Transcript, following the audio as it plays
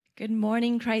Good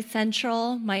morning, Christ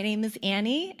Central. My name is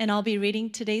Annie, and I'll be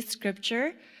reading today's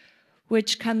scripture,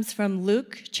 which comes from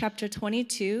Luke chapter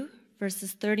 22,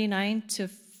 verses 39 to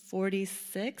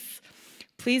 46.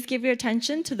 Please give your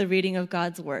attention to the reading of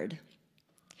God's word.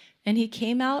 And he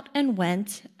came out and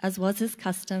went, as was his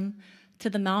custom, to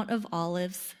the Mount of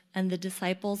Olives, and the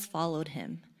disciples followed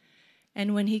him.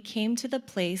 And when he came to the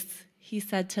place, he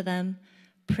said to them,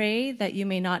 "Pray that you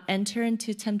may not enter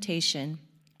into temptation."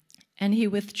 And he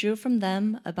withdrew from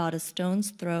them about a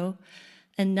stone's throw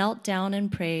and knelt down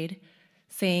and prayed,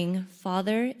 saying,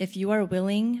 "Father, if you are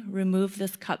willing, remove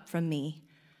this cup from me.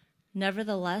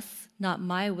 Nevertheless, not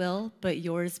my will, but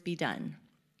yours be done."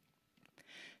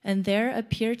 And there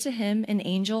appeared to him an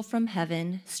angel from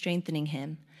heaven, strengthening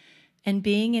him. And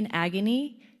being in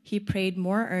agony, he prayed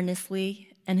more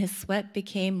earnestly, and his sweat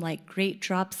became like great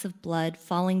drops of blood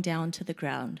falling down to the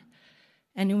ground.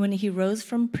 And when he rose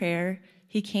from prayer,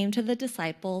 he came to the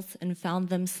disciples and found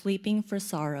them sleeping for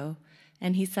sorrow.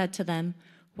 And he said to them,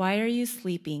 "Why are you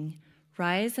sleeping?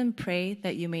 Rise and pray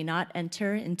that you may not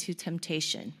enter into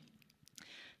temptation."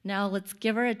 Now let's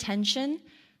give our attention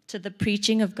to the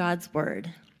preaching of God's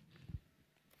word.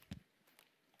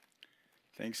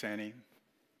 Thanks, Annie.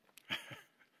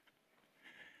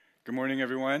 Good morning,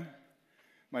 everyone.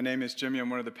 My name is Jimmy. I'm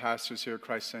one of the pastors here at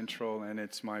Christ Central, and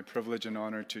it's my privilege and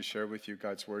honor to share with you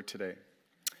God's word today.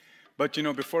 But,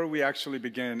 before we actually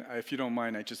begin, if you don't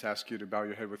mind, I just ask you to bow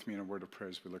your head with me in a word of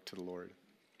prayer as we look to the Lord.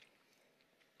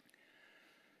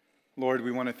 Lord,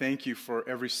 we want to thank you for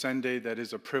every Sunday that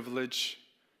is a privilege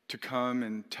to come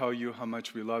and tell you how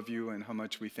much we love you and how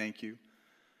much we thank you.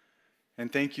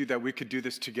 And thank you that we could do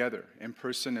this together, in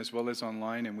person as well as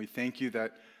online. And we thank you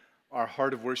that our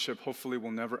heart of worship hopefully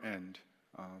will never end.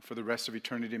 For the rest of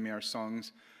eternity, may our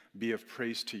songs be of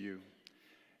praise to you.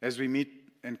 As we meet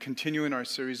and continue in our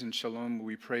series in Shalom,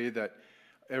 we pray that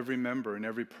every member and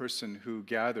every person who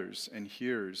gathers and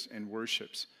hears and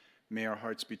worships, may our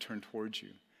hearts be turned towards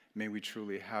you. May we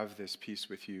truly have this peace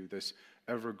with you, this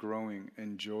ever-growing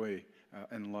and joy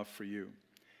and love for you.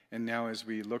 And now as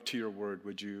we look to your word,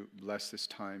 would you bless this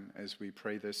time as we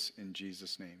pray this in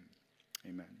Jesus' name.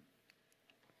 Amen.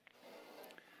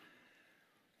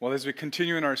 Well, as we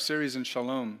continue in our series in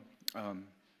Shalom,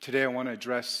 today I want to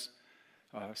address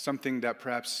something that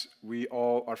perhaps we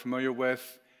all are familiar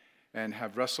with and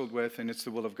have wrestled with, and it's the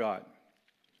will of God.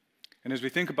 And as we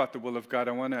think about the will of God,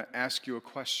 I want to ask you a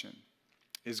question.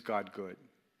 Is God good?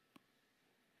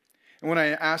 And when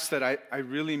I ask that, I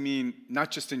really mean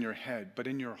not just in your head, but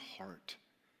in your heart.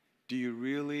 Do you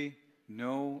really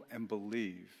know and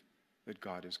believe that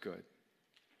God is good?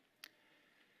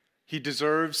 He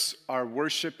deserves our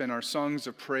worship and our songs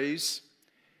of praise.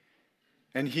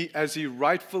 And as he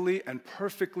rightfully and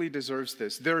perfectly deserves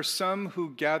this. There are some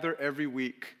who gather every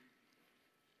week.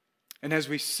 And as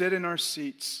we sit in our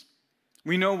seats,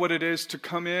 we know what it is to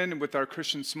come in with our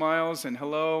Christian smiles and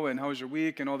hello and how was your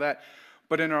week and all that.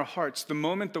 But in our hearts, the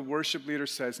moment the worship leader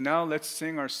says, "Now let's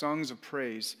sing our songs of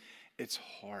praise," it's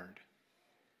hard.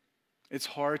 It's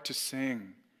hard to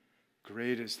sing,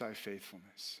 "Great is thy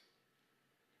faithfulness."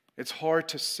 It's hard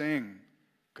to sing,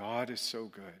 "God is so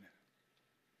good."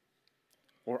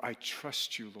 Or, "I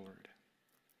trust you, Lord."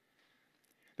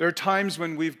 There are times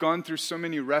when we've gone through so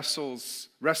many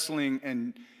wrestling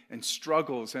and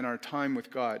struggles in our time with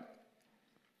God,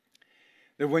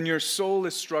 that when your soul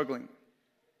is struggling,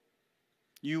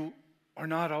 you are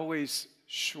not always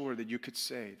sure that you could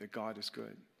say that God is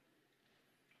good.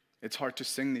 It's hard to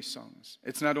sing these songs.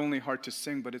 It's not only hard to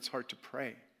sing, but it's hard to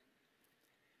pray.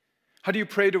 How do you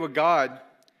pray to a God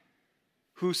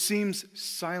who seems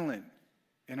silent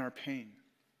in our pain?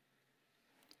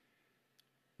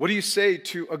 What do you say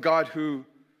to a God who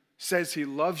says he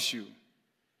loves you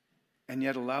and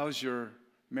yet allows your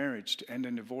marriage to end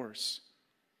in divorce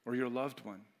or your loved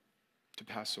one to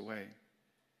pass away?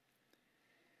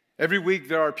 Every week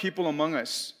there are people among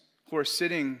us who are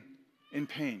sitting in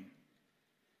pain.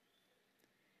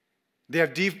 They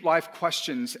have deep life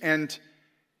questions, and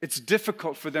it's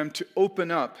difficult for them to open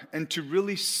up and to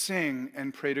really sing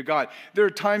and pray to God. There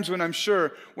are times when I'm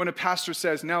sure when a pastor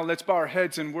says, "Now let's bow our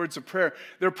heads in words of prayer,"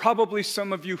 there are probably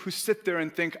some of you who sit there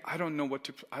and think, I don't know what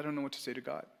to say to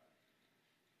God.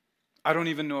 I don't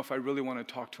even know if I really want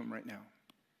to talk to him right now.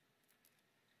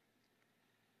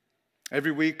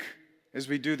 Every week as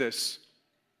we do this,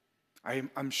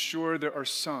 I'm sure there are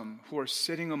some who are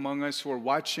sitting among us, who are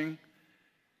watching,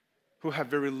 who have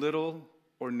very little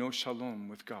or no shalom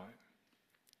with God.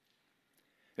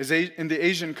 In the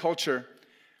Asian culture,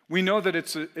 we know that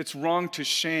it's wrong to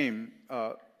shame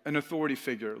an authority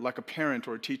figure like a parent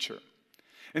or a teacher.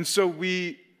 And so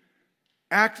we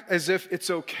act as if it's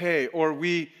okay, or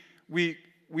we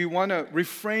want to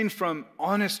refrain from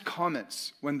honest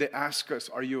comments when they ask us,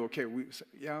 are you okay? We say,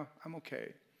 yeah, I'm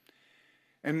okay.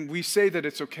 And we say that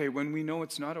it's okay when we know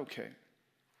it's not okay.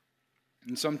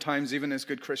 And sometimes, even as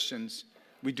good Christians,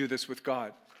 we do this with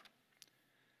God.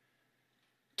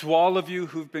 To all of you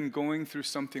who've been going through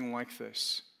something like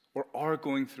this, or are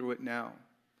going through it now,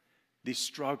 these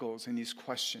struggles and these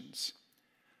questions,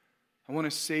 I want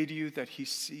to say to you that He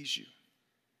sees you.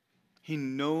 He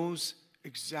knows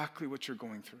exactly what you're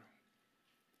going through.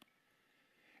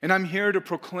 And I'm here to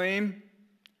proclaim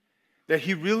that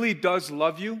He really does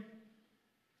love you.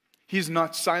 He's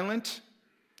not silent.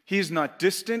 He's not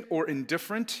distant or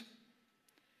indifferent.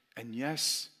 And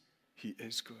yes, He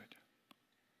is good.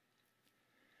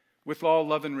 With all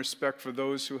love and respect for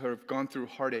those who have gone through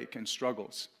heartache and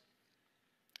struggles,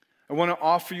 I want to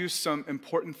offer you some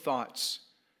important thoughts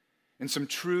and some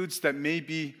truths that may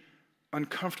be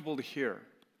uncomfortable to hear,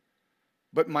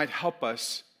 but might help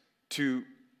us to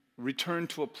return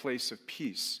to a place of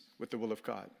peace with the will of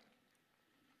God.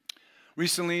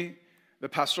 Recently, the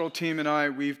pastoral team and I,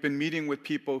 we've been meeting with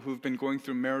people who've been going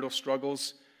through marital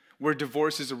struggles where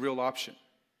divorce is a real option.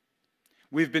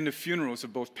 We've been to funerals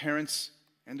of both parents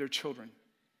and their children.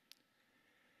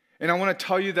 And I want to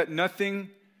tell you that nothing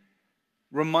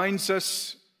reminds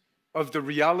us of the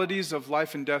realities of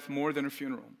life and death more than a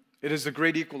funeral. It is the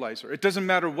great equalizer. It doesn't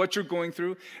matter what you're going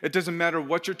through. It doesn't matter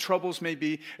what your troubles may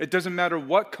be. It doesn't matter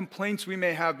what complaints we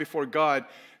may have before God.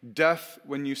 Death,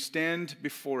 when you stand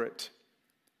before it,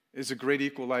 is a great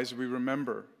equalizer. We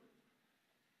remember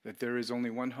that there is only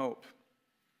one hope,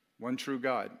 one true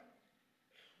God,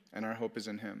 and our hope is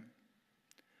in Him.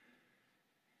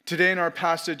 Today in our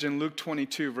passage in Luke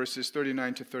 22, verses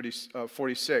 39 to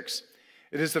 46,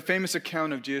 it is the famous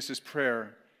account of Jesus'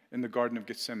 prayer in the Garden of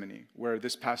Gethsemane, where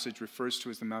this passage refers to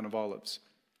as the Mount of Olives.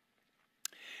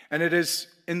 And it is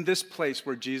in this place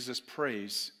where Jesus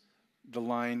prays the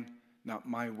line, "Not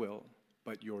my will,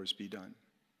 but yours be done."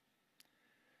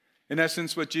 In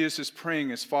essence, what Jesus is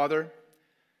praying is, Father,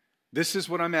 this is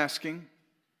what I'm asking,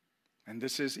 and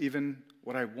this is even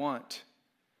what I want,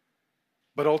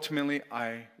 but ultimately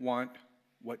I want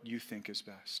what you think is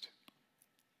best.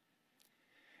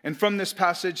 And from this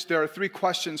passage, there are three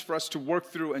questions for us to work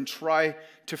through and try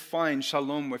to find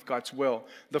shalom with God's will.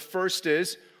 The first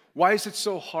is, why is it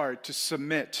so hard to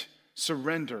submit,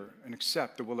 surrender, and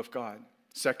accept the will of God?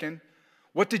 Second,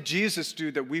 what did Jesus do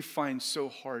that we find so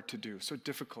hard to do, so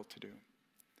difficult to do?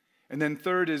 And then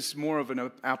third is more of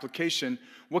an application.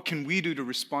 What can we do to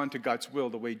respond to God's will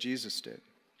the way Jesus did?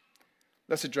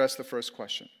 Let's address the first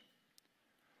question.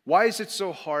 Why is it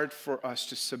so hard for us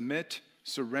to submit,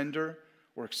 surrender,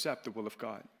 or accept the will of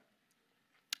God?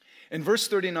 In verse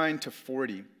 39 to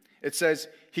 40, it says,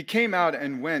 He came out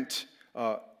and went,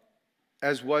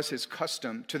 as was his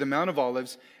custom, to the Mount of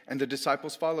Olives, and the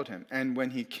disciples followed him. And when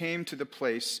he came to the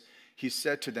place, he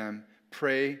said to them,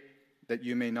 Pray that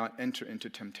you may not enter into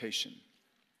temptation.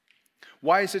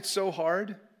 Why is it so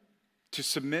hard to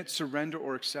submit, surrender,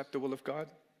 or accept the will of God?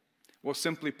 Well,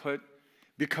 simply put,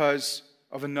 because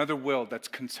of another will that's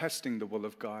contesting the will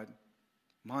of God,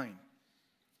 mine.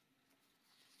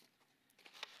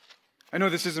 I know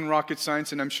this isn't rocket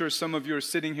science, and I'm sure some of you are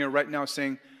sitting here right now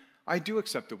saying, I do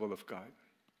accept the will of God.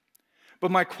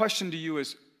 But my question to you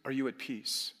is, are you at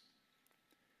peace?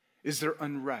 Is there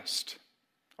unrest?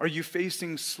 Are you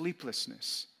facing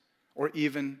sleeplessness or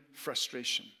even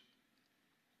frustration?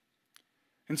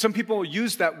 And some people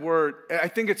use that word, I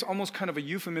think it's almost kind of a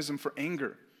euphemism for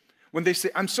anger. When they say,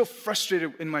 I'm so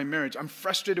frustrated in my marriage, I'm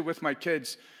frustrated with my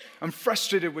kids, I'm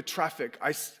frustrated with traffic,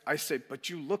 I say, but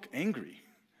you look angry.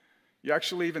 You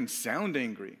actually even sound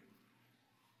angry.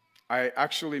 I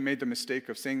actually made the mistake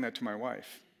of saying that to my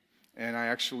wife, and I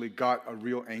actually got a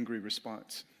real angry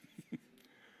response.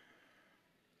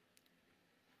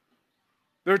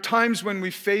 There are times when we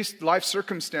face life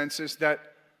circumstances that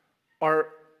are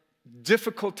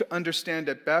difficult to understand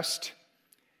at best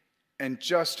and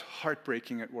just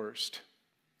heartbreaking at worst.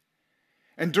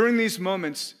 And during these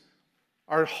moments,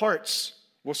 our hearts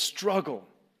will struggle.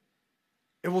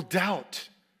 It will doubt.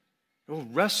 It will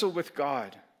wrestle with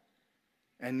God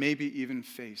and maybe even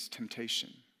face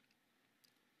temptation.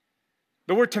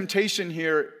 The word temptation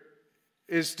here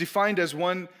is defined as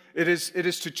one, it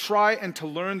is to try and to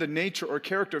learn the nature or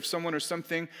character of someone or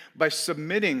something by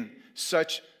submitting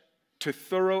such to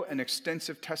thorough and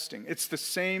extensive testing. It's the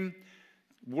same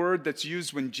word that's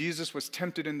used when Jesus was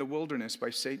tempted in the wilderness by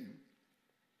Satan.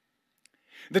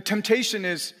 The temptation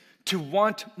is to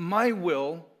want my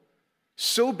will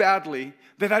so badly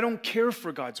that I don't care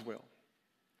for God's will.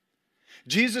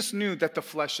 Jesus knew that the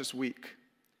flesh is weak.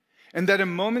 and that in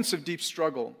moments of deep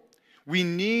struggle, we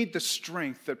need the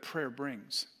strength that prayer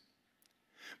brings.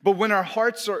 But when our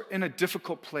hearts are in a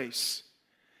difficult place,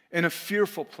 in a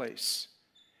fearful place,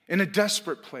 in a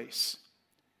desperate place,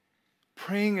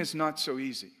 praying is not so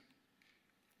easy.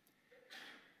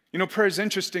 You know, prayer is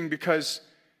interesting because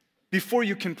before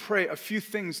you can pray, a few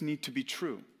things need to be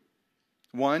true.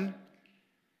 One,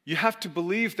 you have to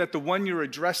believe that the one you're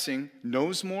addressing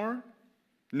knows more,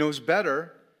 knows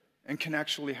better, and can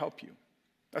actually help you.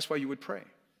 That's why you would pray.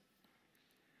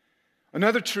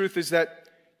 Another truth is that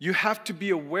you have to be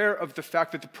aware of the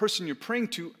fact that the person you're praying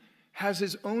to has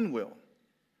his own will.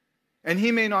 And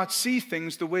he may not see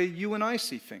things the way you and I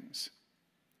see things.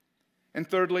 And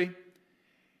thirdly,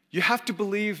 you have to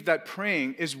believe that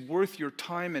praying is worth your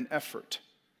time and effort.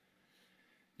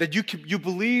 That you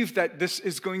believe that this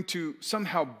is going to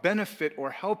somehow benefit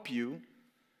or help you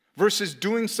versus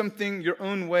doing something your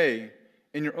own way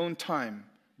in your own time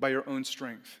by your own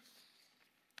strength.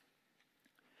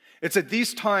 It's at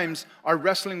these times our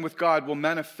wrestling with God will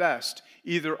manifest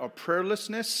either a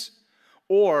prayerlessness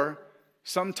or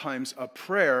sometimes a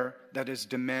prayer that is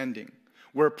demanding,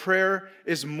 where prayer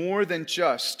is more than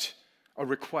just a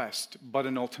request, but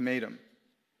an ultimatum.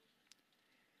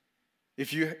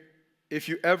 If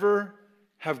you ever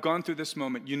have gone through this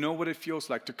moment, you know what it feels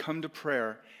like to come to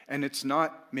prayer, and it's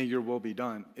not, may your will be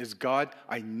done. It's, God,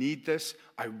 I need this,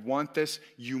 I want this,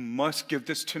 you must give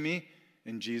this to me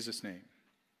in Jesus' name.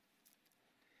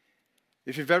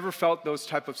 If you've ever felt those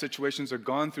type of situations or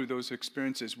gone through those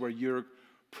experiences where your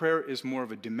prayer is more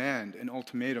of a demand, an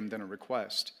ultimatum than a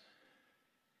request,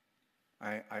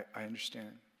 I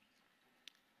understand.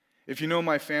 If you know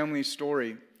my family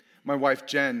story, my wife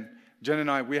Jen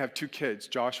and I, we have two kids,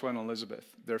 Joshua and Elizabeth.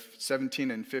 They're 17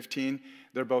 and 15.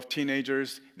 They're both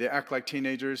teenagers. They act like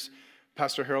teenagers.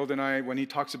 Pastor Harold and I, when he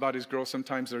talks about his girls,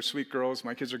 sometimes they're sweet girls.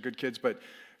 My kids are good kids, but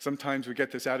sometimes we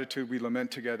get this attitude, we lament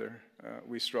together.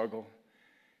 We struggle.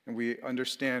 And we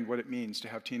understand what it means to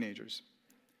have teenagers.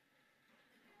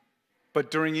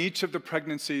 But during each of the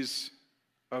pregnancies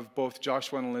of both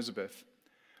Joshua and Elizabeth,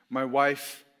 my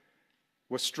wife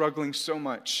was struggling so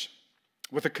much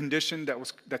with a condition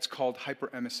that's called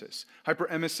hyperemesis.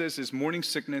 Hyperemesis is morning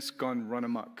sickness gone run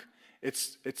amok.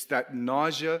 It's that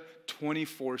nausea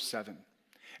 24/7.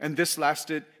 And this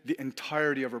lasted the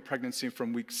entirety of her pregnancy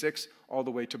from week 6 all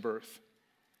the way to birth.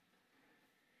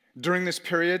 During this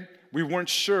period, we weren't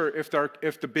sure if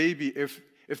the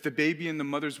baby in the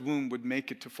mother's womb would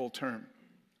make it to full term.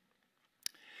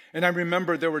 And I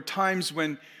remember there were times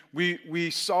when we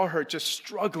saw her just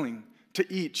struggling to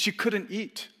eat. She couldn't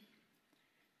eat.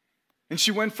 And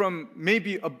she went from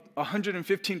maybe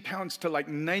 115 pounds to like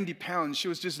 90 pounds. She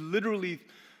was just literally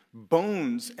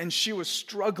bones, and she was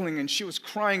struggling, and she was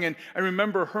crying. And I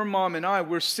remember her mom and I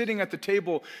were sitting at the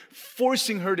table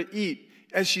forcing her to eat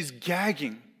as she's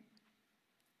gagging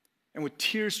and with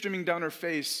tears streaming down her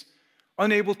face,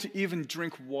 unable to even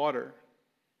drink water.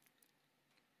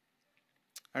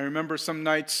 I remember some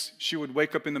nights she would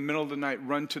wake up in the middle of the night,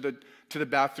 run to the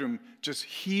bathroom, just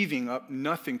heaving up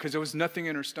nothing, because there was nothing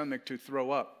in her stomach to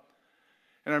throw up.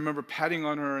 And I remember patting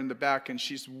on her in the back, and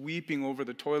she's weeping over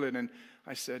the toilet, and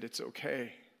I said, "It's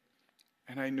okay."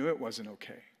 And I knew it wasn't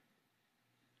okay.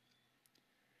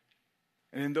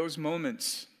 And in those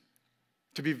moments,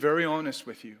 to be very honest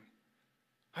with you,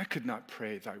 I could not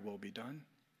pray, "Thy will be done."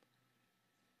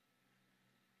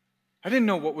 I didn't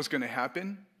know what was going to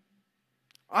happen.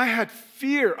 I had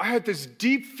fear. I had this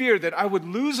deep fear that I would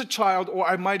lose a child, or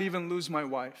I might even lose my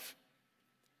wife.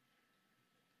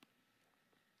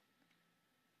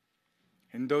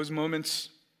 In those moments,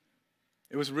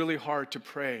 it was really hard to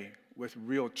pray with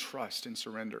real trust and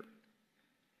surrender.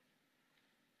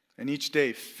 And each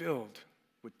day filled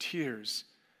with tears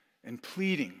and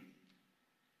pleading.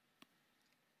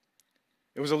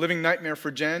 It was a living nightmare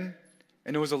for Jen,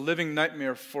 and it was a living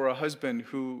nightmare for a husband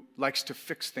who likes to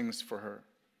fix things for her.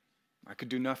 I could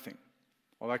do nothing.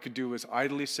 All I could do was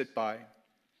idly sit by.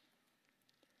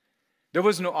 There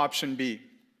was no option B.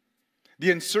 The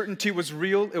uncertainty was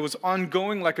real. It was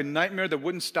ongoing like a nightmare that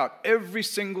wouldn't stop. Every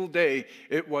single day,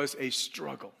 it was a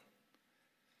struggle.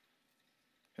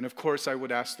 And of course, I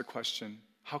would ask the question,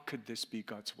 how could this be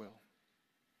God's will?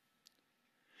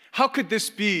 How could this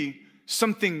be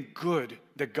something good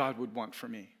that God would want for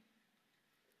me?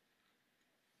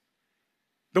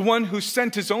 The one who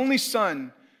sent his only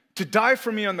son to die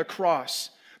for me on the cross,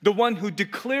 the one who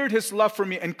declared his love for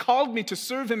me and called me to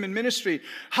serve him in ministry,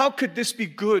 how could this be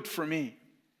good for me?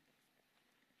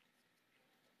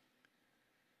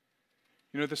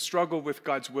 You know, the struggle with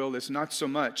God's will is not so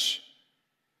much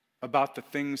about the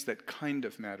things that kind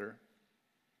of matter,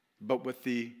 but with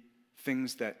the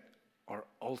things that are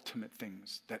ultimate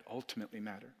things that ultimately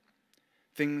matter,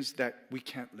 things that we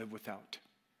can't live without.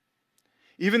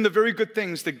 Even the very good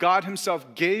things that God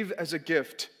himself gave as a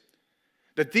gift,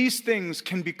 that these things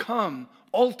can become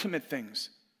ultimate things,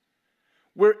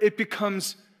 where it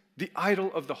becomes the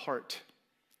idol of the heart.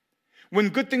 When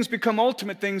good things become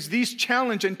ultimate things, these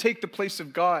challenge and take the place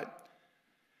of God.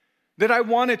 That I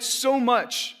wanted so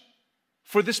much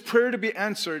for this prayer to be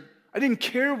answered, I didn't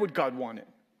care what God wanted.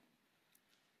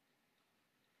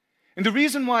 And the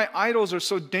reason why idols are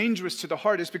so dangerous to the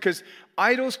heart is because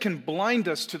idols can blind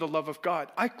us to the love of God.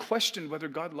 I questioned whether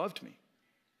God loved me.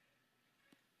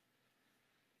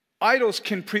 Idols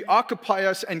can preoccupy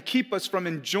us and keep us from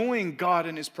enjoying God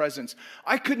in his presence.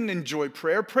 I couldn't enjoy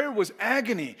prayer. Prayer was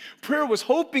agony. Prayer was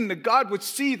hoping that God would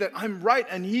see that I'm right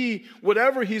and he,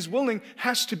 whatever he's willing,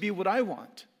 has to be what I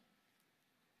want.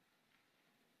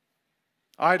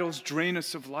 Idols drain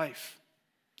us of life.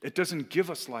 It doesn't give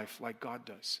us life like God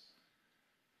does,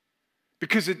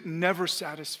 because it never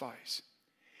satisfies.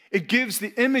 It gives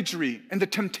the imagery and the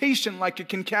temptation like it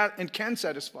can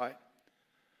satisfy.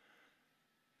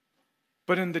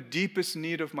 But in the deepest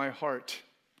need of my heart,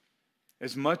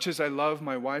 as much as I love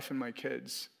my wife and my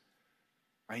kids,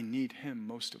 I need him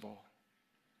most of all.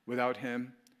 Without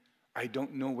him, I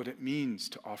don't know what it means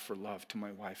to offer love to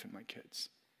my wife and my kids.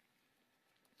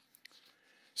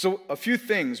 So a few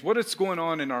things, what is going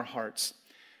on in our hearts?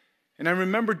 And I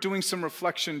remember doing some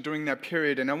reflection during that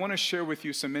period, and I want to share with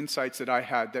you some insights that I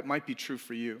had that might be true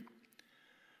for you.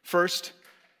 First,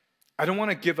 I don't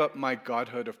want to give up my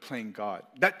godhood of playing God.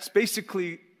 That's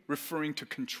basically referring to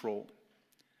control.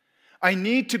 I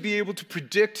need to be able to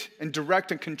predict and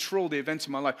direct and control the events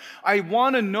of my life. I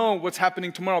want to know what's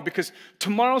happening tomorrow, because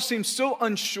tomorrow seems so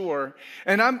unsure.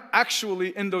 And I'm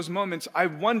actually, in those moments, I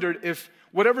wondered if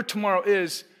whatever tomorrow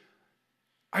is,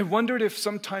 I wondered if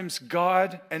sometimes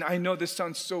God, and I know this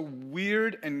sounds so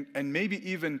weird and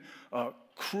maybe even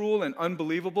cruel and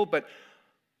unbelievable, but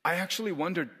I actually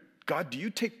wondered, God, do you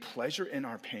take pleasure in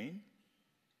our pain?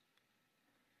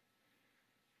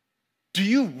 Do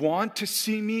you want to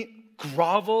see me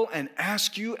grovel and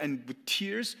ask you and with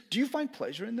tears, do you find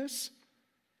pleasure in this?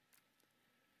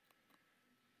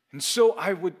 And so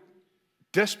I would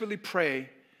desperately pray,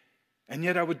 and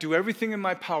yet I would do everything in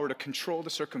my power to control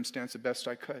the circumstance the best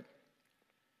I could.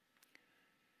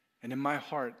 And in my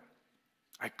heart,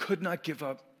 I could not give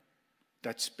up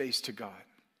that space to God.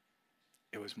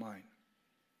 It was mine.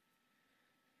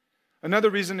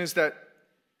 Another reason is that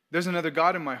there's another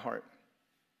God in my heart.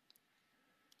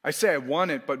 I say I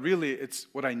want it, but really it's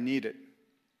what I needed.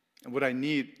 And what I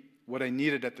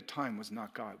needed at the time was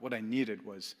not God. What I needed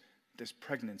was this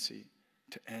pregnancy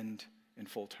to end in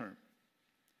full term.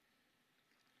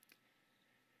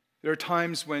 There are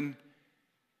times when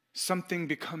something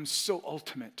becomes so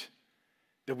ultimate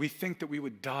that we think that we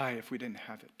would die if we didn't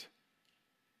have it.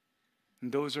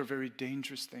 And those are very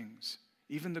dangerous things.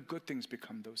 Even the good things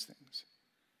become those things.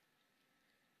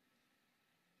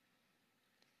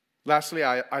 Lastly,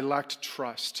 I lacked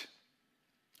trust.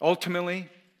 Ultimately,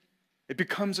 it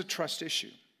becomes a trust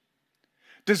issue.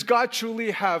 Does God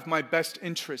truly have my best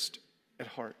interest at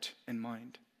heart and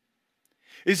mind?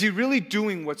 Is he really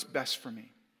doing what's best for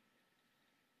me?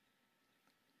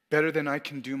 Better than I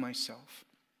can do myself?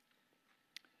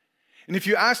 And if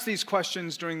you ask these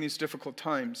questions during these difficult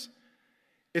times,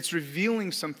 it's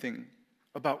revealing something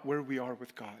about where we are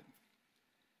with God.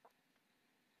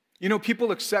 You know,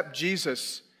 people accept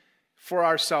Jesus for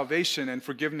our salvation and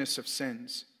forgiveness of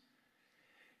sins.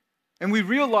 And we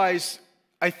realize,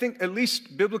 I think, at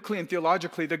least biblically and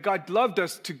theologically, that God loved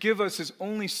us to give us his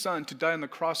only son to die on the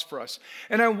cross for us.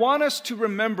 And I want us to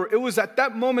remember, it was at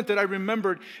that moment that I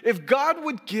remembered, if God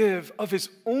would give of his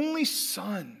only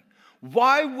son,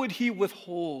 why would he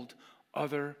withhold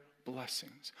other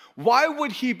blessings? Why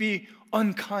would he be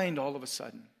unkind all of a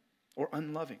sudden or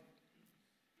unloving?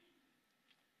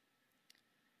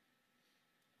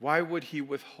 Why would he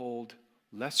withhold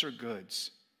lesser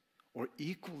goods or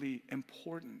equally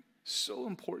important, so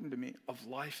important to me, of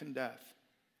life and death?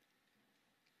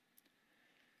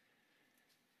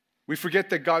 We forget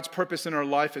that God's purpose in our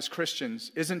life as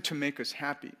Christians isn't to make us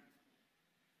happy,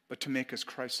 but to make us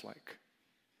Christ-like,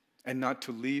 and not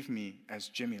to leave me as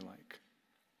Jimmy-like.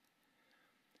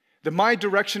 That my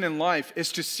direction in life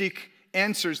is to seek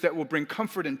answers that will bring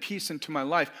comfort and peace into my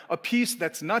life, a peace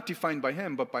that's not defined by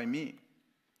him, but by me.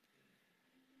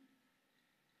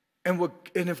 And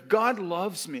if God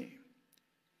loves me,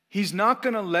 he's not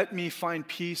going to let me find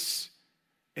peace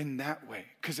in that way,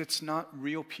 because it's not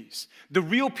real peace. The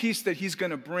real peace that he's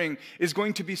going to bring is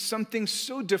going to be something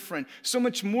so different, so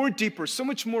much more deeper, so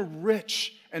much more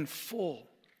rich and full.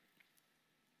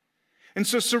 And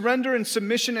so surrender and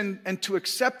submission and to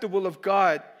accept the will of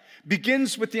God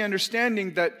begins with the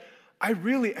understanding that I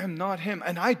really am not Him,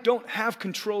 and I don't have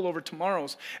control over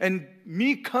tomorrow's. And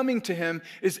me coming to Him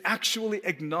is actually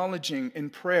acknowledging in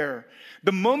prayer.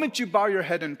 The moment you bow your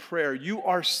head in prayer, you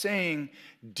are saying,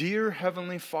 "Dear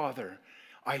Heavenly Father,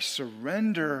 I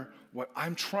surrender what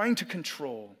I'm trying to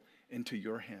control into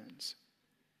your hands."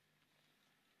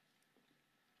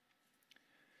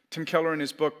 Tim Keller, in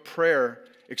his book, Prayer,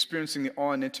 Experiencing the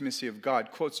Awe and Intimacy of God,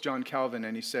 quotes John Calvin,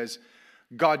 and he says,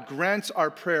 God grants our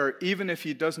prayer even if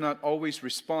He does not always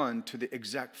respond to the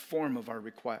exact form of our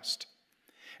request.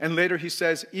 And later he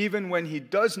says, even when He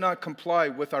does not comply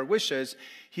with our wishes,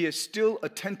 He is still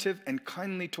attentive and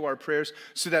kindly to our prayers,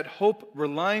 so that hope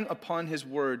relying upon His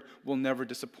word will never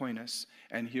disappoint us.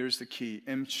 And here's the key.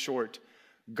 In short,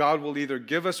 God will either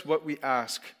give us what we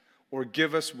ask or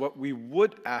give us what we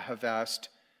would have asked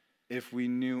if we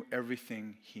knew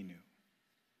everything He knew.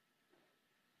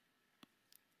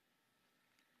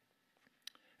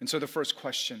 And so the first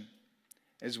question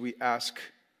as we ask,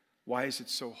 why is it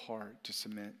so hard to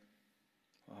submit?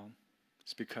 Well,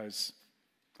 it's because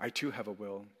I too have a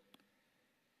will,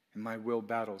 and my will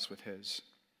battles with His.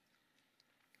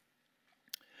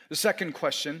 The second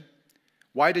question,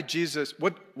 what did Jesus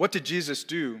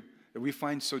do that we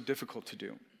find so difficult to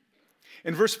do?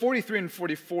 In verse 43 and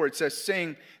 44, it says,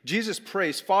 saying, Jesus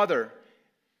prays, Father,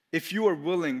 if you are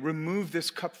willing, remove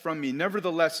this cup from me.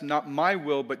 Nevertheless, not my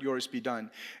will, but yours be done.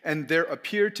 And there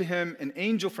appeared to him an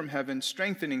angel from heaven,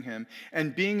 strengthening him.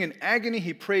 And being in agony,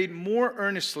 he prayed more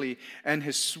earnestly, and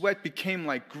his sweat became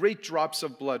like great drops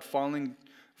of blood falling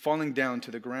down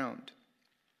to the ground.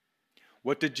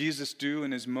 What did Jesus do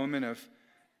in his moment of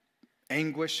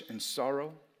anguish and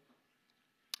sorrow?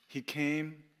 He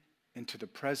came into the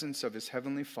presence of his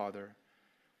heavenly Father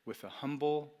with a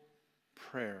humble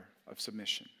prayer of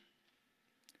submission.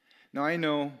 Now, I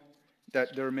know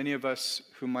that there are many of us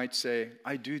who might say,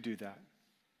 I do that.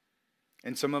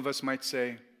 And some of us might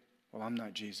say, well, I'm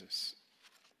not Jesus.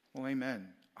 Well, amen.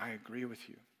 I agree with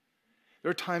you. There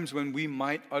are times when we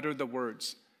might utter the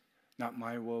words, not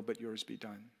my will, but yours be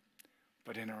done.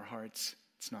 But in our hearts,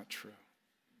 it's not true.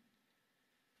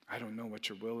 I don't know what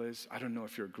your will is. I don't know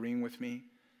if you're agreeing with me,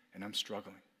 and I'm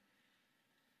struggling.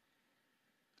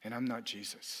 And I'm not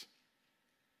Jesus.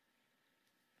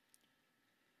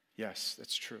 Yes,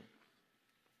 that's true.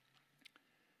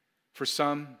 For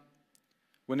some,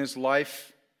 when this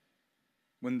life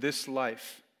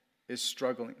is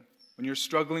struggling, when you're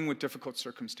struggling with difficult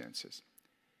circumstances,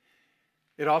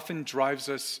 it often drives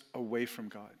us away from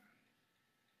God.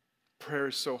 Prayer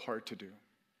is so hard to do.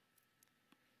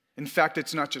 In fact,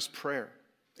 it's not just prayer.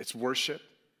 It's worship.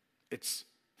 It's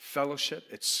fellowship.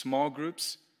 It's small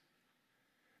groups.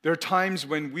 There are times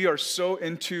when we are so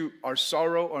into our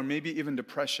sorrow or maybe even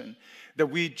depression that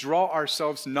we draw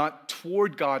ourselves not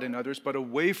toward God and others, but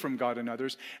away from God and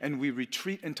others, and we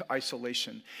retreat into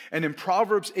isolation. And in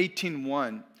Proverbs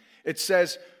 18:1, it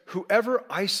says, whoever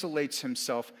isolates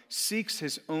himself seeks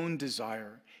his own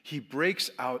desire. He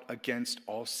breaks out against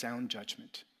all sound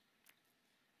judgment.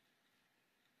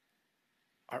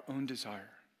 Our own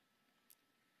desire.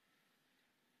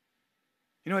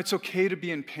 You know, it's okay to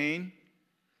be in pain.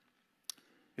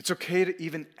 It's okay to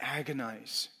even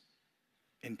agonize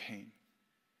in pain.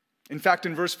 In fact,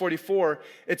 in verse 44,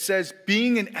 it says,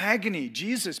 being in agony,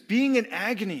 Jesus, being in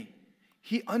agony,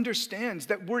 He understands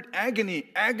that word agony,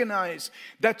 agonize,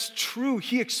 that's true.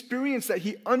 He experienced that.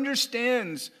 He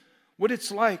understands what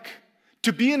it's like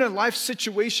to be in a life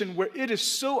situation where it is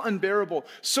so unbearable,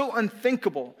 so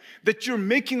unthinkable, that you're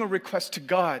making a request to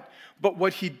God. But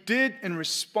what He did in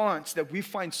response that we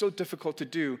find so difficult to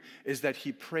do is that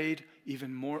He prayed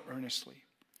even more earnestly.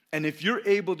 And if you're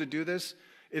able to do this,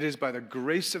 it is by the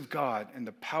grace of God and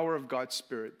the power of God's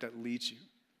Spirit that leads you.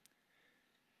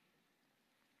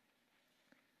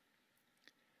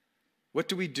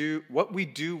 What we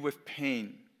do with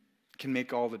pain can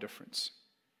make all the difference.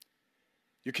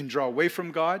 You can draw away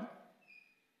from God,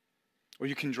 or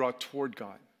you can draw toward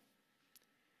God.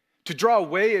 To draw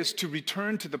away is to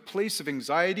return to the place of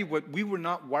anxiety, what we were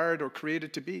not wired or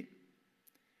created to be.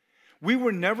 We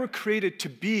were never created to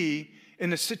be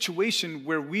in a situation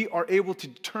where we are able to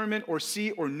determine or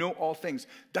see or know all things.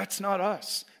 That's not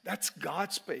us. That's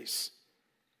God's space.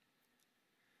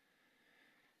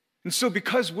 And so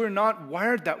because we're not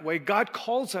wired that way, God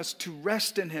calls us to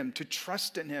rest in Him, to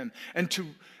trust in Him, and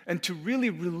to really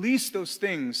release those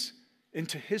things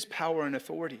into His power and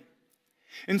authority.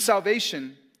 In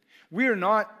salvation, we are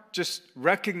not just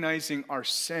recognizing our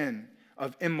sin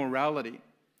of immorality.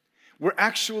 we're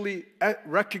actually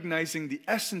recognizing the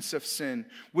essence of sin,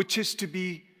 which is to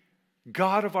be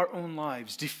God of our own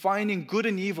lives, defining good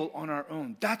and evil on our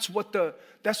own. That's what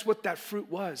that fruit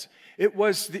was. It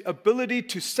was the ability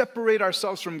to separate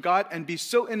ourselves from God and be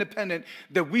so independent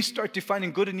that we start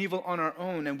defining good and evil on our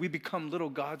own and we become little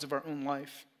gods of our own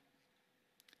life.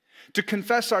 To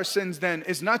confess our sins then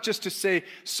is not just to say,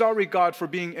 sorry God for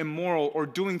being immoral or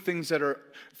doing things that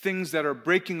are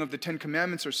breaking of the Ten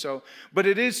Commandments or so, but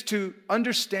it is to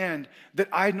understand that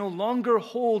I no longer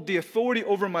hold the authority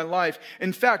over my life.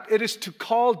 In fact, it is to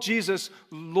call Jesus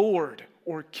Lord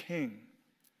or King.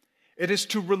 It is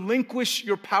to relinquish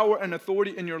your power and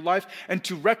authority in your life and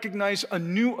to recognize a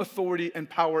new authority and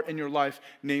power in your life,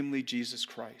 namely Jesus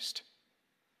Christ.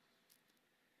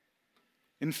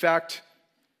 In fact,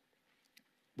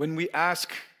 when we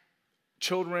ask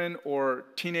children or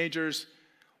teenagers,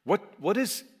 what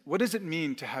does it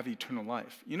mean to have eternal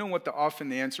life? You know what often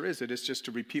the answer is? It is just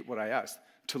to repeat what I asked,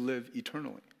 to live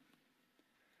eternally.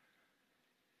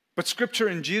 But Scripture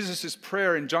in Jesus'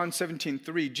 prayer in John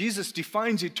 17:3, Jesus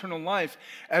defines eternal life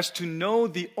as to know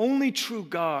the only true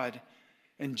God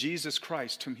and Jesus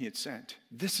Christ whom he had sent.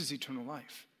 This is eternal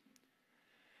life.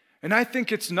 And I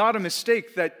think it's not a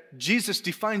mistake that Jesus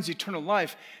defines eternal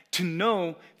life to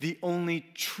know the only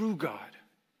true God,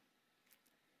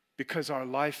 because our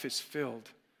life is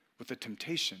filled with the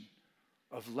temptation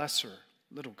of lesser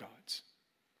little gods.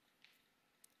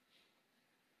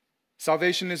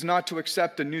 Salvation is not to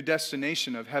accept a new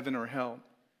destination of heaven or hell.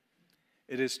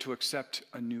 It is to accept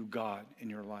a new God in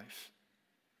your life.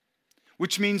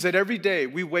 Which means that every day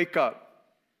we wake up,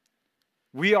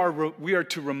 we are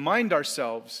to remind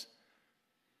ourselves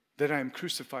that I am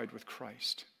crucified with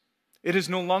Christ. It is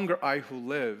no longer I who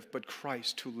live, but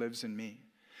Christ who lives in me.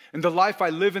 And the life I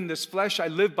live in this flesh, I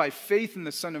live by faith in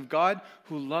the Son of God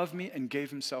who loved me and gave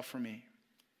himself for me.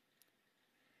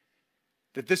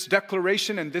 That this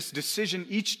declaration and this decision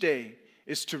each day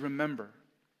is to remember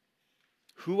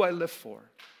who I live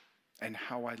for and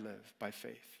how I live by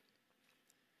faith.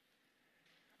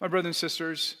 My brothers and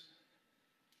sisters,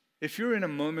 if you're in a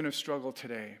moment of struggle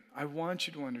today, I want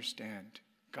you to understand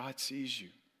God sees you,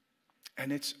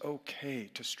 and it's okay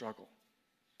to struggle.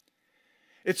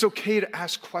 It's okay to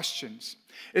ask questions.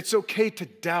 It's okay to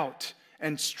doubt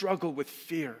and struggle with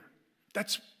fear.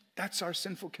 That's our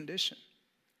sinful condition.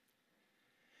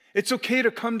 It's okay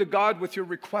to come to God with your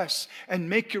requests and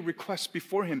make your requests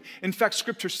before him. In fact,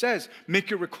 Scripture says, make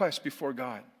your requests before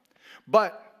God.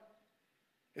 But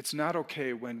it's not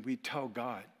okay when we tell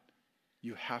God,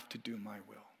 you have to do my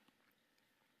will.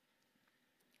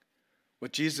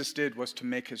 What Jesus did was to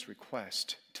make his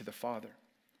request to the Father.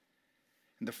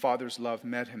 And the Father's love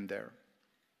met him there.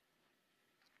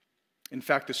 In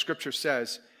fact, the Scripture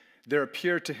says, there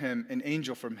appeared to him an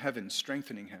angel from heaven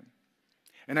strengthening him.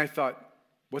 And I thought,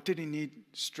 what did he need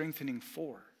strengthening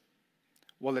for?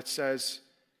 Well, it says,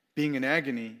 being in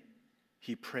agony,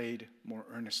 he prayed more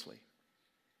earnestly.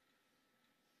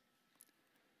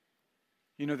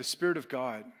 You know, the Spirit of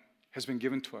God has been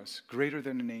given to us, greater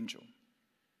than an angel.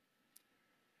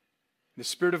 The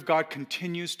Spirit of God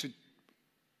continues to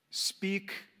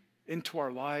speak into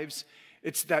our lives.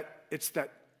 It's that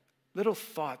little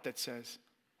thought that says,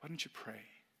 why don't you pray?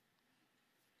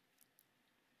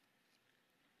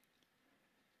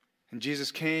 And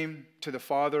Jesus came to the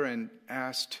Father and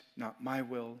asked, not my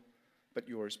will, but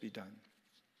yours be done.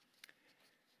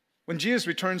 When Jesus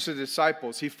returns to the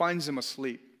disciples, he finds them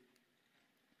asleep.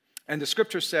 And the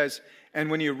Scripture says, and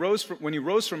when he rose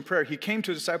from prayer, he came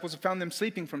to the disciples and found them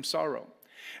sleeping from sorrow.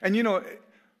 And you know,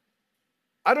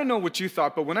 I don't know what you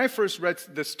thought, but when I first read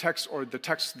this text or the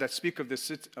texts that speak of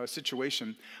this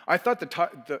situation, I thought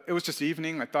it was just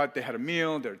evening. I thought they had a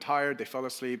meal, they're tired, they fell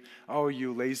asleep. Oh,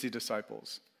 you lazy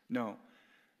disciples. No.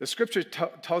 The Scripture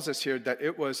tells us here that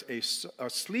it was a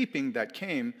sleeping that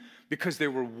came because they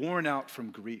were worn out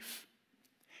from grief.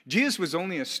 Jesus was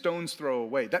only a stone's throw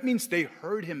away. That means they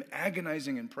heard him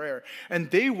agonizing in prayer, and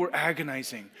they were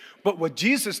agonizing. But what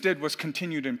Jesus did was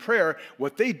continued in prayer.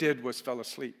 What they did was fell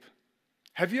asleep.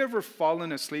 Have you ever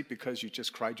fallen asleep because you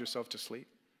just cried yourself to sleep?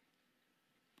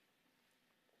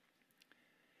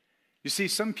 You see,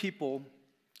 some people,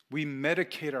 we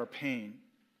medicate our pain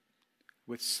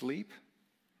with sleep,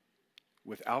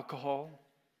 with alcohol,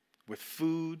 with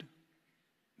food,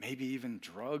 maybe even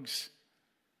drugs.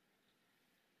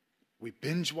 We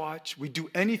binge watch. We do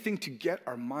anything to get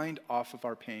our mind off of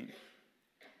our pain.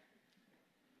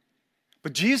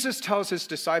 But Jesus tells his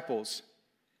disciples,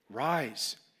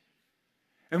 rise.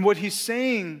 And what he's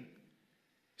saying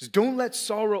is don't let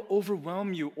sorrow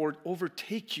overwhelm you or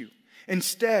overtake you.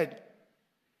 Instead,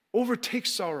 overtake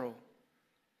sorrow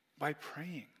by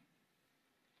praying.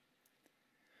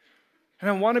 And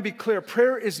I want to be clear,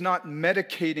 prayer is not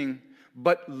medicating,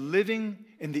 but living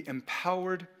in the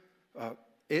empowered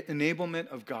enablement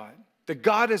of God. That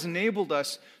God has enabled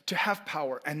us to have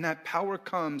power, and that power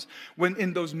comes when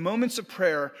in those moments of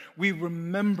prayer, we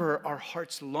remember our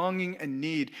heart's longing and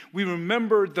need. We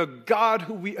remember the God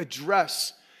who we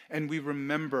address, and we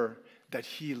remember that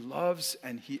He loves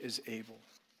and He is able.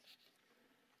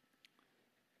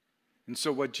 And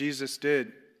so what Jesus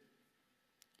did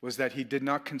was that He did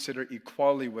not consider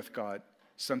equality with God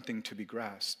something to be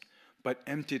grasped, but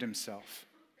emptied Himself,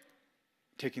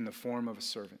 taking the form of a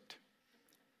servant.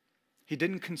 He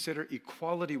didn't consider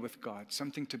equality with God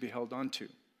something to be held onto.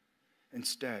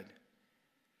 Instead,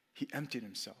 He emptied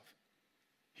Himself.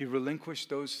 He relinquished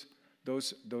those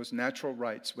natural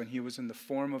rights when He was in the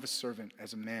form of a servant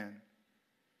as a man.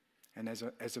 And as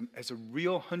a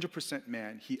real 100%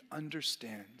 man, He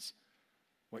understands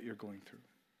what you're going through.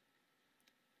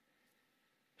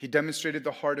 He demonstrated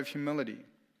the heart of humility.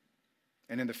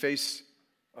 And in the face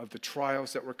of the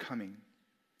trials that were coming,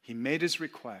 He made His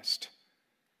request,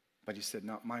 but He said,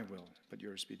 "Not my will, but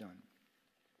yours be done."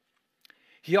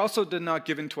 He also did not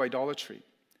give in to idolatry.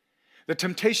 The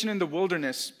temptation in the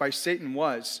wilderness by Satan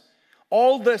was,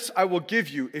 "All this I will give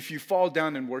you if you fall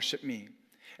down and worship me."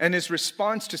 And His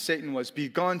response to Satan was,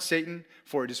 "Begone, Satan,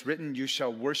 for it is written, you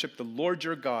shall worship the Lord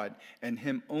your God, and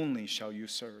Him only shall you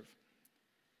serve."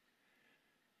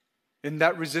 In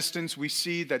that resistance, we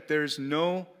see that there's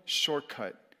no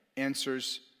shortcut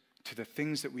answers to the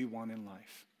things that we want in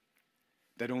life.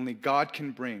 That only God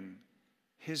can bring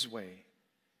His way,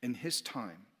 in His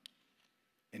time,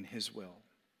 in His will.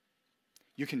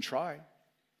 You can try,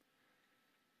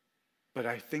 but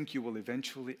I think you will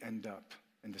eventually end up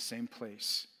in the same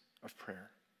place of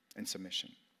prayer and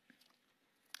submission.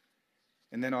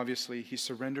 And then obviously He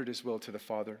surrendered His will to the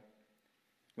Father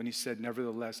when He said,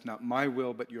 "Nevertheless, not my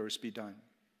will, but yours be done."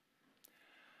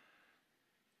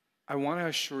 I want to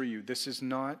assure you, this is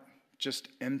not just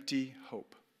empty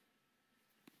hope.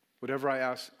 Whatever I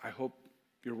ask, I hope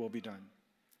your will be done.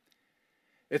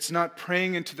 It's not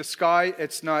praying into the sky.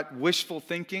 It's not wishful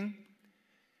thinking.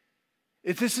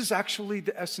 This is actually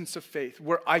the essence of faith,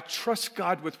 where I trust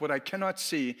God with what I cannot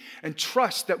see and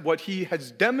trust that what He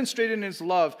has demonstrated in His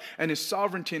love and His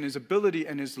sovereignty and His ability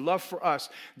and His love for us,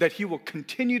 that He will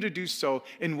continue to do so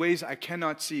in ways I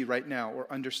cannot see right now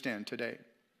or understand today.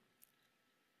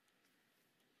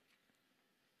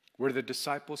 Where the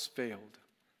disciples failed,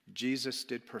 Jesus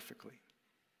did perfectly.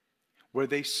 Where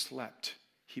they slept,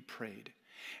 He prayed.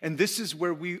 And this is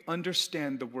where we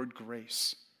understand the word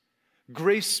grace.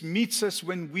 Grace meets us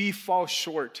when we fall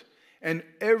short. And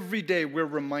every day we're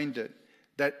reminded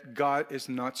that God is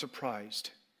not surprised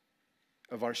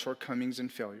of our shortcomings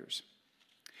and failures.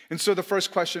 And so the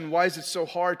first question, why is it so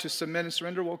hard to submit and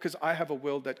surrender? Well, because I have a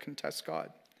will that contests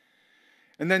God.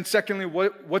 And then secondly,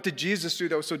 what did Jesus do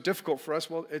that was so difficult for us?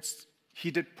 Well,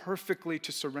 He did perfectly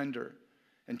to surrender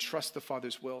and trust the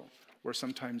Father's will, where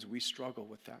sometimes we struggle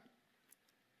with that.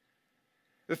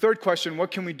 The third question,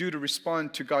 what can we do to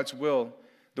respond to God's will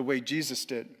the way Jesus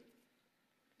did?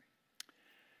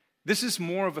 This is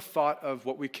more of a thought of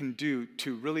what we can do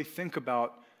to really think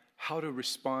about how to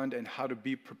respond and how to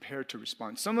be prepared to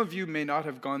respond. Some of you may not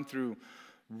have gone through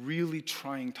really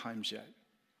trying times yet.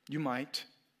 You might.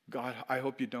 God, I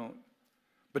hope you don't.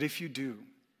 But if you do,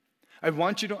 I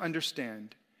want you to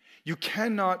understand, you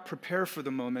cannot prepare for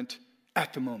the moment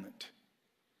at the moment.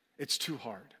 It's too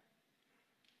hard.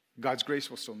 God's grace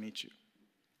will still meet you.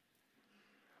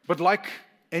 But like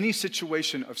any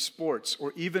situation of sports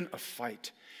or even a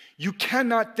fight, you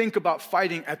cannot think about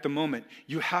fighting at the moment.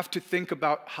 You have to think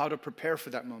about how to prepare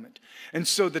for that moment. And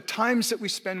so the times that we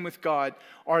spend with God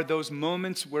are those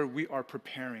moments where we are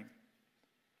preparing.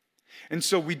 And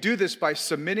so we do this by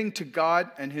submitting to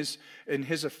God and His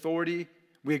authority.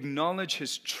 We acknowledge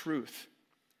His truth.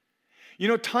 You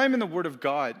know, time in the Word of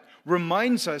God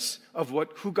reminds us of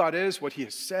who God is, what He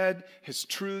has said, His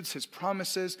truths, His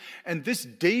promises, and this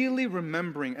daily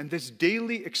remembering and this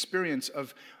daily experience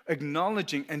of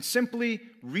acknowledging and simply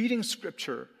reading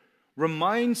Scripture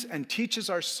reminds and teaches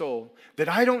our soul that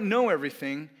I don't know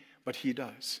everything, but He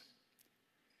does.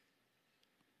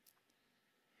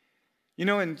 You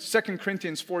know, in 2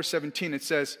 Corinthians 4:17, it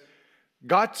says,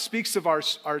 God speaks of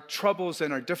our troubles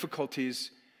and our difficulties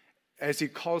as He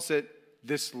calls it,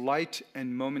 this light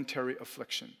and momentary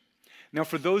affliction. Now,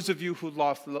 for those of you who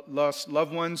lost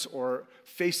loved ones or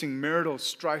facing marital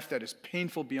strife that is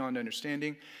painful beyond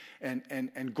understanding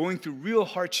and going through real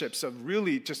hardships of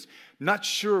really just not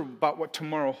sure about what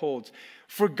tomorrow holds,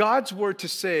 for God's word to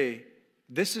say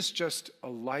this is just a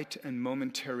light and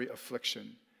momentary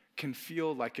affliction, can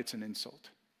feel like it's an insult.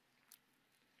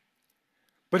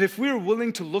 But if we're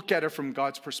willing to look at it from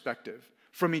God's perspective,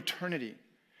 from eternity,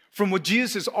 from what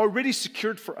Jesus has already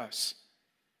secured for us,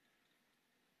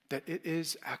 that it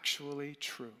is actually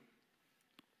true.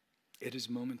 It is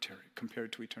momentary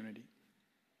compared to eternity.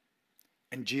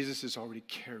 And Jesus has already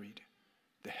carried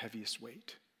the heaviest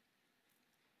weight.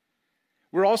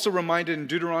 We're also reminded in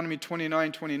Deuteronomy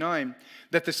 29:29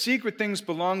 that the secret things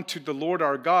belong to the Lord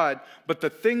our God, but the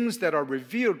things that are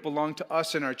revealed belong to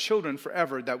us and our children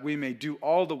forever, that we may do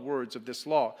all the words of this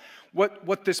law.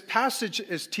 What this passage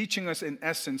is teaching us in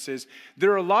essence is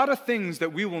there are a lot of things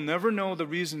that we will never know the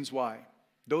reasons why.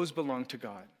 Those belong to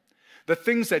God. The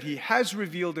things that He has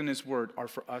revealed in His Word are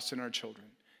for us and our children.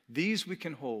 These we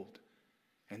can hold,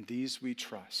 and these we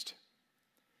trust.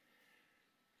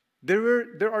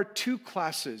 There are two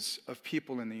classes of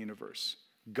people in the universe,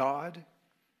 God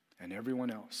and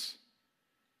everyone else.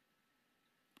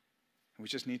 And we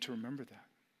just need to remember that.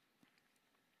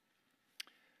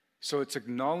 So it's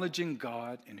acknowledging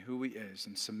God and who He is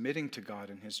and submitting to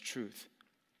God and His truth.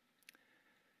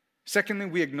 Secondly,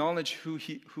 we acknowledge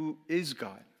who is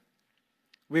God.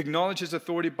 We acknowledge His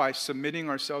authority by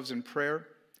submitting ourselves in prayer.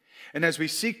 And as we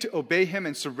seek to obey Him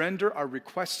and surrender our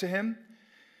requests to Him,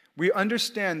 we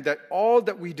understand that all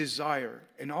that we desire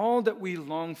and all that we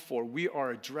long for, we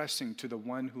are addressing to the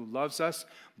one who loves us,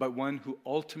 but one who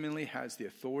ultimately has the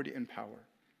authority and power.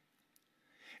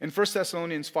 In 1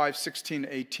 Thessalonians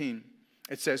 5:16-18,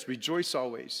 it says, "Rejoice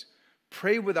always,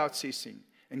 pray without ceasing,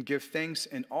 and give thanks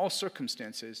in all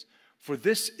circumstances, for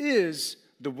this is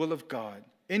the will of God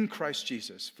in Christ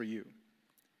Jesus for you."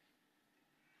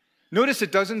 Notice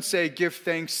it doesn't say give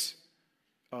thanks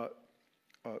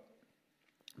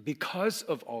because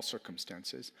of all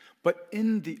circumstances, but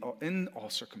in all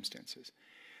circumstances.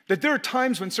 That there are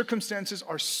times when circumstances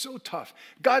are so tough.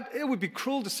 God, it would be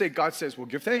cruel to say God says, well,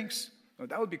 give thanks. No,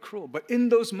 that would be cruel. But in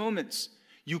those moments,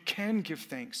 you can give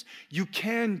thanks. You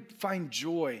can find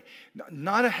joy,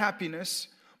 not a happiness,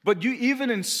 but you,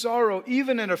 even in sorrow,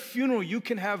 even at a funeral, you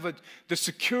can have the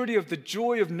security of the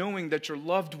joy of knowing that your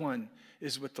loved one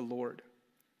is with the Lord.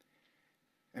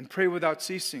 And pray without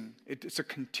ceasing. It's a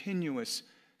continuous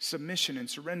submission and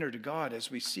surrender to God as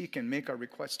we seek and make our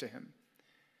requests to Him.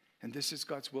 And this is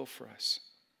God's will for us.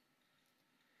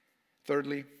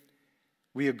 Thirdly,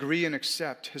 we agree and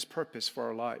accept His purpose for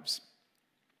our lives,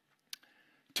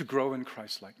 to grow in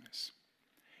Christ-likeness.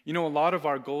 You know, a lot of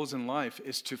our goals in life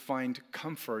is to find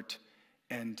comfort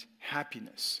and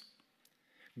happiness.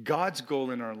 God's goal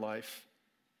in our life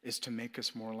is to make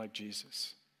us more like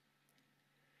Jesus.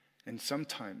 And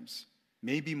sometimes,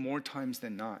 maybe more times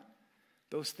than not,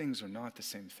 those things are not the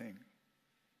same thing.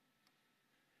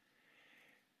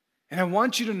 And I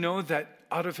want you to know that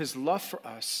out of His love for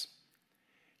us,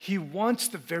 He wants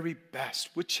the very best,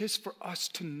 which is for us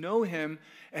to know Him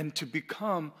and to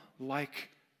become like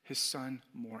His Son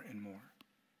more and more.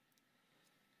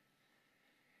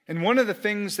 And one of the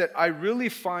things that I really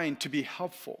find to be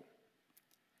helpful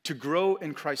to grow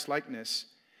in Christ-likeness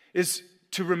is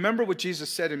to remember what Jesus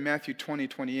said in Matthew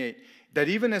 20:28, that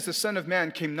even as the Son of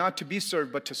Man came not to be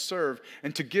served, but to serve,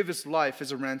 and to give His life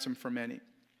as a ransom for many.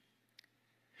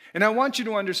 And I want you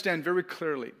to understand very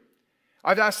clearly,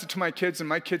 I've asked it to my kids, and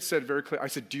my kids said very clearly, I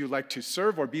said, do you like to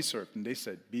serve or be served? And they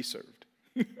said, be served.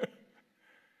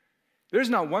 There's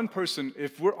not one person,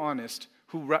 if we're honest,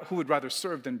 who would rather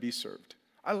serve than be served.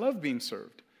 I love being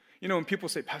served. You know, when people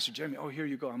say, Pastor Jeremy, oh, here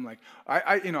you go. I'm like,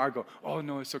 I go, oh,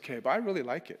 no, it's okay. But I really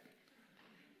like it.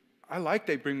 I like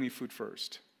they bring me food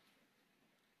first.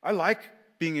 I like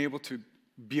being able to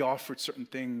be offered certain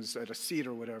things at a seat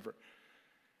or whatever.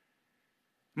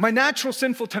 My natural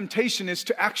sinful temptation is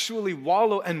to actually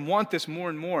wallow and want this more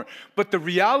and more. But the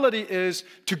reality is,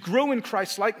 to grow in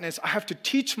Christ-likeness, I have to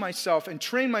teach myself and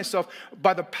train myself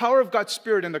by the power of God's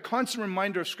Spirit and the constant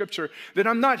reminder of Scripture that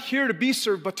I'm not here to be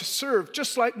served, but to serve,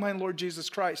 just like my Lord Jesus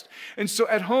Christ. And so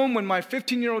at home, when my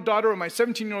 15-year-old daughter or my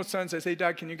 17-year-old son says, hey,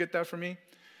 Dad, can you get that for me?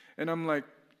 And I'm like,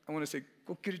 I want to say,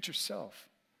 go get it yourself.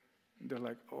 And they're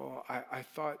like, oh, I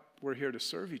thought we're here to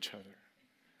serve each other.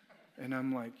 And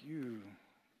I'm like,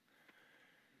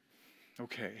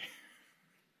 okay.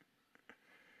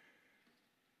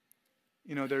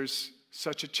 You know, there's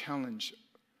such a challenge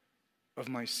of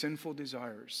my sinful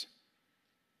desires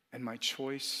and my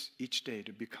choice each day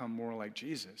to become more like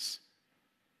Jesus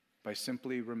by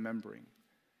simply remembering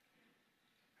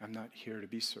I'm not here to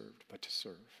be served, but to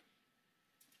serve.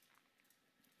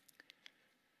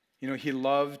 You know, He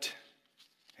loved,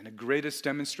 and the greatest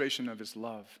demonstration of His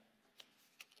love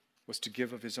was to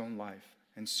give of His own life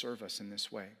and serve us in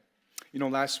this way. You know,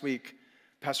 last week,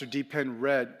 Pastor Deepan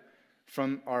read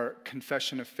from our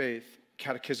Confession of Faith,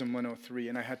 Catechism 103,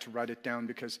 and I had to write it down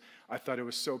because I thought it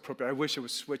was so appropriate. I wish it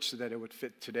was switched so that it would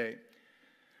fit today.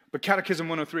 But Catechism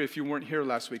 103, if you weren't here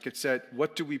last week, it said,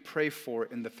 what do we pray for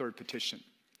in the third petition?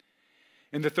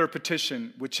 In the third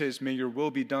petition, which is, may your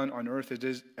will be done on earth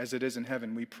as it is in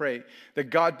heaven, we pray that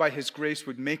God by his grace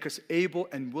would make us able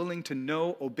and willing to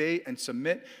know, obey, and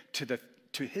submit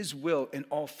to his will in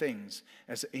all things,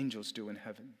 as the angels do in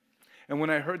heaven. And when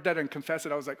I heard that and confessed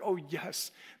it, I was like, oh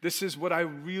yes, this is what I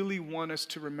really want us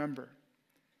to remember.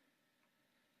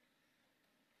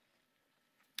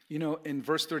 You know, in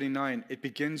verse 39, it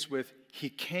begins with, he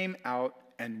came out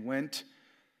and went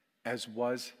as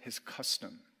was his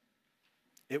custom.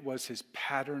 It was his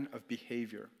pattern of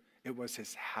behavior. It was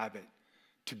his habit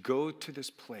to go to this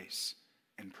place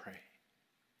and pray.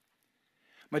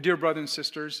 My dear brothers and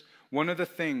sisters, one of the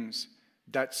things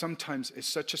that sometimes is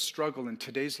such a struggle in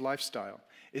today's lifestyle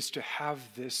is to have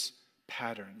this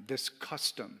pattern, this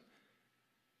custom,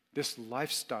 this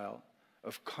lifestyle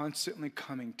of constantly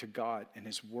coming to God in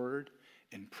his word,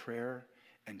 in prayer,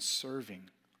 and serving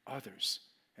others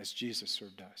as Jesus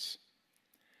served us.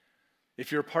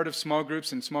 If you're a part of small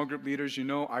groups and small group leaders, you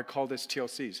know I call this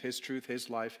TLCs, his truth, his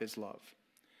life, his love.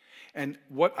 And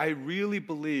what I really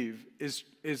believe is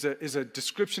a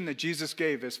description that Jesus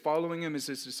gave as following him as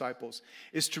his disciples,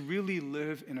 is to really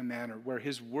live in a manner where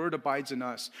his word abides in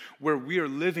us, where we are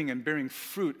living and bearing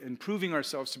fruit and proving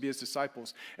ourselves to be his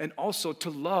disciples, and also to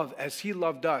love as he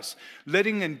loved us,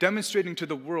 letting and demonstrating to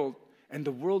the world, and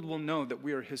the world will know that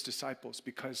we are his disciples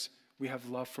because we have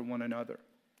love for one another.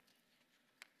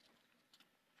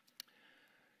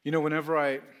 You know, whenever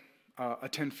I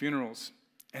attend funerals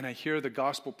and I hear the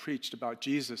gospel preached about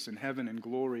Jesus and heaven and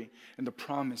glory and the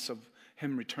promise of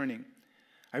him returning,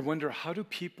 I wonder, how do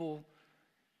people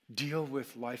deal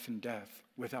with life and death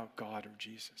without God or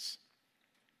Jesus?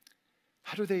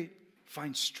 How do they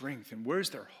find strength, and where's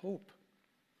their hope?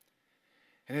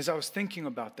 And as I was thinking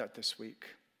about that this week,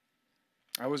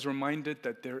 I was reminded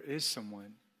that there is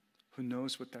someone who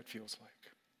knows what that feels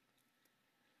like.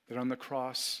 That on the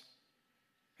cross,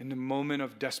 in the moment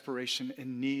of desperation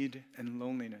and need and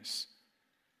loneliness,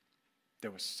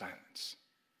 there was silence.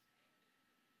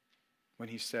 When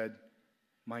he said,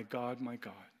 my God,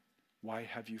 why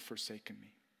have you forsaken me?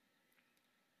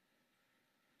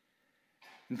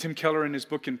 And Tim Keller, in his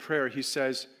book In Prayer, he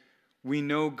says, we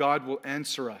know God will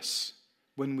answer us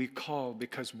when we call,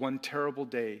 because one terrible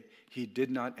day he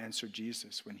did not answer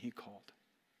Jesus when he called.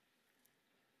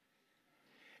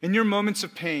 In your moments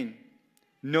of pain,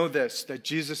 know this, that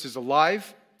Jesus is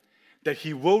alive, that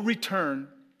he will return,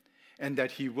 and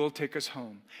that he will take us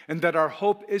home. And that our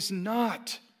hope is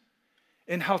not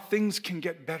in how things can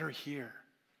get better here.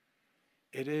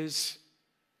 It is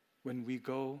when we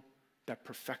go that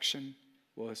perfection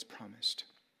was promised.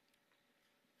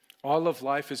 All of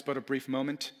life is but a brief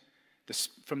moment.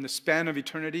 From the span of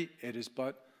eternity, it is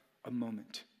but a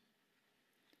moment.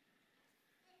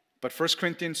 But 1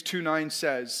 Corinthians 2:9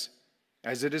 says,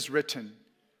 as it is written,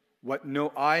 what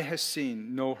no eye has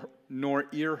seen, nor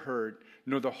ear heard,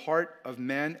 nor the heart of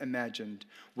man imagined,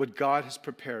 what God has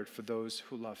prepared for those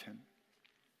who love him.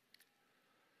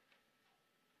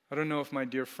 I don't know if my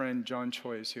dear friend John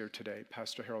Choi is here today.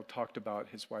 Pastor Harold talked about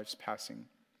his wife's passing.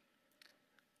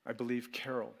 I believe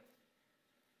Carol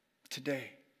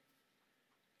today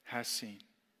has seen,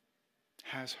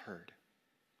 has heard,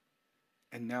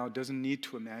 and now doesn't need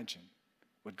to imagine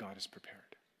what God has prepared.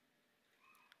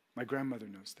 My grandmother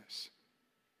knows this.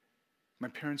 My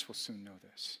parents will soon know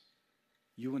this.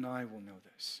 You and I will know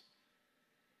this.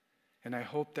 And I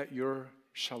hope that your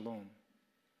shalom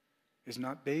is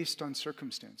not based on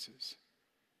circumstances,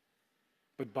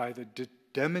 but by the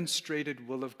demonstrated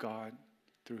will of God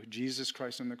through Jesus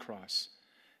Christ on the cross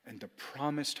and the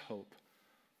promised hope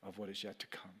of what is yet to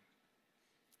come.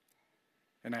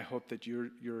 And I hope that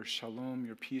your shalom,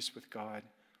 your peace with God,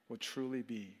 will truly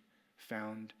be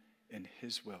found in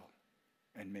his will,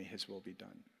 and may his will be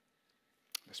done.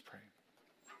 Let's pray.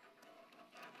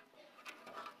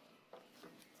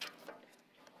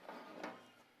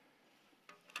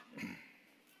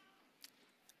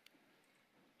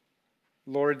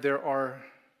 Lord, there are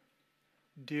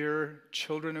dear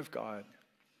children of God,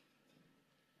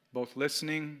 both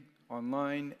listening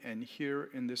online and here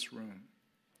in this room,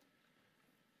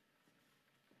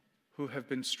 who have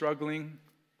been struggling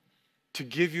to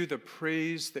give you the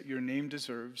praise that your name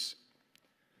deserves,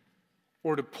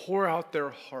 or to pour out their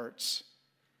hearts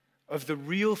of the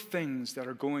real things that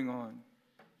are going on.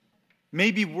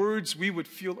 Maybe words we would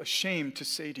feel ashamed to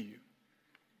say to you,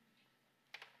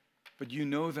 but you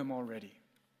know them already.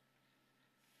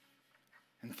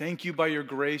 And thank you by your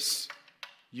grace,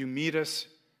 you meet us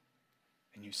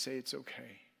and you say it's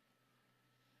okay.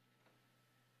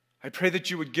 I pray that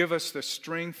you would give us the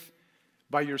strength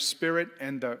by your Spirit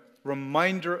and the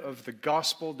reminder of the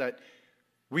gospel that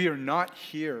we are not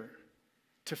here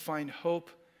to find hope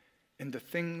in the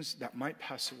things that might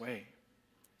pass away.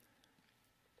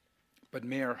 But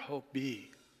may our hope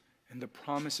be in the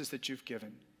promises that you've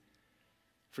given.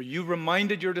 For you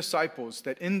reminded your disciples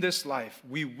that in this life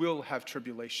we will have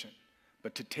tribulation,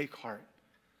 but to take heart,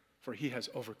 for he has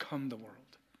overcome the world.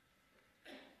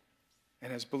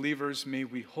 And as believers, may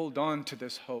we hold on to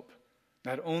this hope,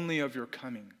 not only of your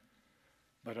coming,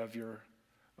 but of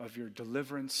your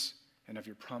deliverance and of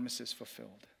your promises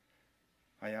fulfilled.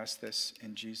 I ask this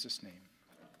in Jesus' name.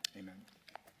 Amen.